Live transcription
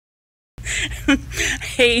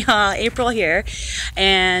Hey, April here,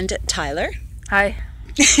 and Tyler. Hi.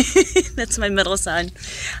 That's my middle son.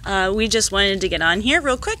 We just wanted to get on here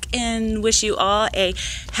real quick and wish you all a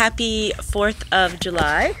happy 4th of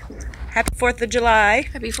July. Happy 4th of July.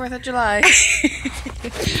 Happy 4th of July.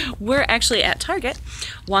 We're actually at Target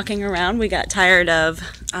walking around. We got tired of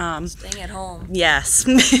Staying at home. yes.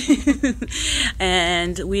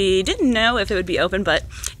 And we didn't know if it would be open, but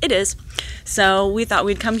it is. So we thought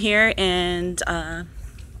we'd come here and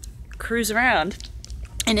cruise around.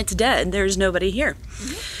 And it's dead. There's nobody here.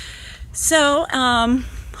 So,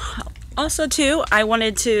 also too, I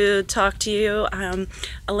wanted to talk to you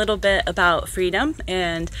a little bit about freedom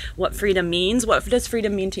and what freedom means. What does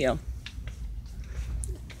freedom mean to you?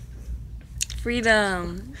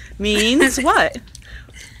 Freedom. Means what?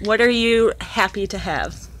 What are you happy to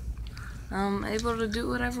have? I'm able to do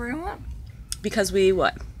whatever I want. Because we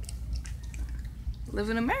what?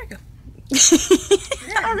 Live in America.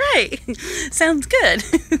 All right, sounds good.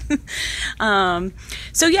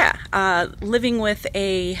 So yeah, living with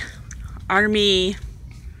a Army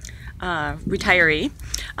retiree,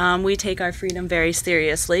 we take our freedom very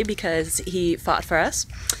seriously because he fought for us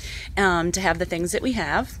to have the things that we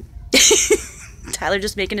have. Tyler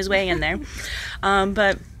just making his way in there,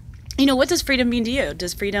 but. You know, what does freedom mean to you?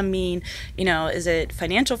 Does freedom mean, is it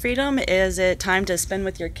financial freedom? Is it time to spend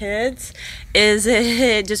with your kids? Is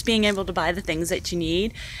it just being able to buy the things that you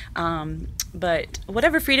need? But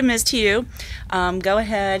whatever freedom is to you, go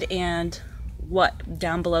ahead and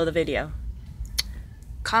down below the video?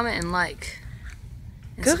 Comment and like.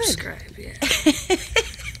 And Good. subscribe. Yeah.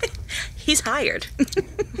 He's hired.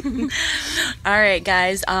 All right,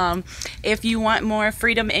 guys. If you want more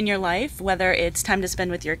freedom in your life, whether it's time to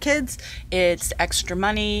spend with your kids, it's extra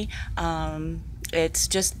money, it's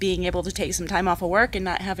just being able to take some time off of work and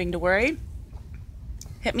not having to worry,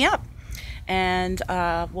 hit me up. And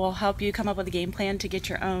we'll help you come up with a game plan to get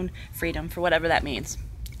your own freedom for whatever that means.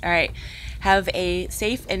 All right. Have a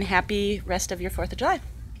safe and happy rest of your 4th of July.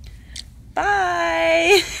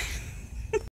 Bye.